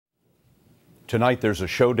Tonight there's a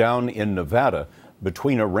showdown in Nevada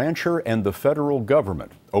between a rancher and the federal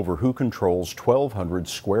government over who controls 1,200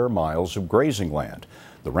 square miles of grazing land.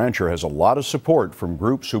 The rancher has a lot of support from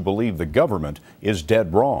groups who believe the government is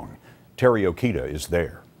dead wrong. Teri Okita is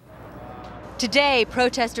there. Today,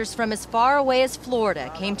 protesters from as far away as Florida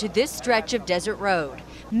came to this stretch of desert road.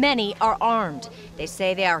 Many are armed. They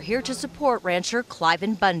say they are here to support rancher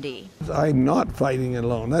Cliven Bundy. I'm not fighting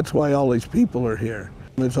alone. That's why all these people are here.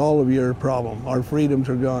 It's all of your problem. Our freedoms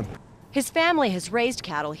are gone. His family has raised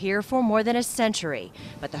cattle here for more than a century,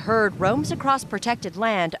 but the herd roams across protected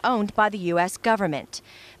land owned by the U.S. government.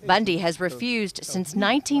 Bundy has refused since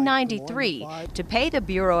 1993 to pay the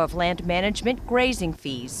Bureau of Land Management grazing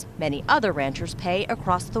fees many other ranchers pay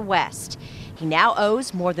across the West. He now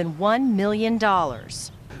owes more than $1 million.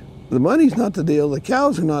 The money's not the deal, the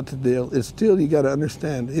cows are not the deal. It's still, you got to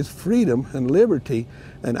understand, it's freedom and liberty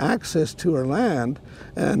and access to our land,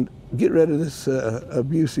 and get rid of this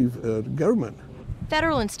abusive government.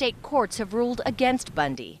 Federal and state courts have ruled against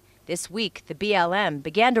Bundy. This week, the BLM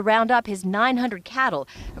began to round up his 900 cattle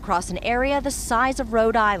across an area the size of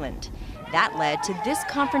Rhode Island. That led to this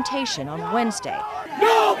confrontation on Wednesday.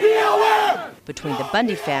 No BLM! Between the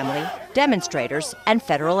Bundy family, demonstrators, and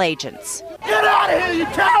federal agents. Get out of here, you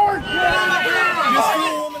coward!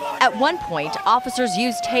 At one point, officers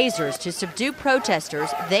used tasers to subdue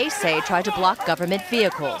protesters they say tried to block government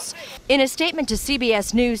vehicles. In a statement to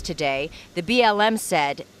CBS News today, the BLM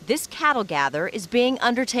said this cattle gather is being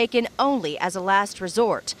undertaken only as a last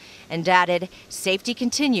resort, and added, safety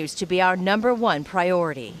continues to be our #1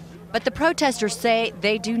 priority. But the protesters say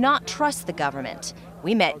they do not trust the government.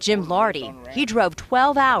 We met Jim Lardy. He drove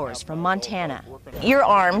 12 hours from Montana. You're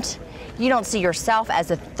armed. You don't see yourself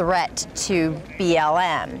as a threat to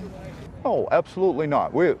BLM. No, absolutely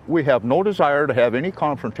not. We have no desire to have any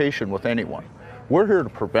confrontation with anyone. We're here to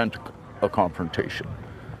prevent a confrontation.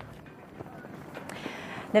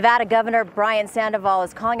 Nevada Governor Brian Sandoval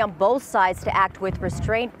is calling on both sides to act with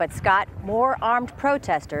restraint, but Scott, more armed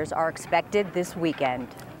protesters are expected this weekend.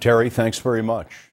 Teri, thanks very much.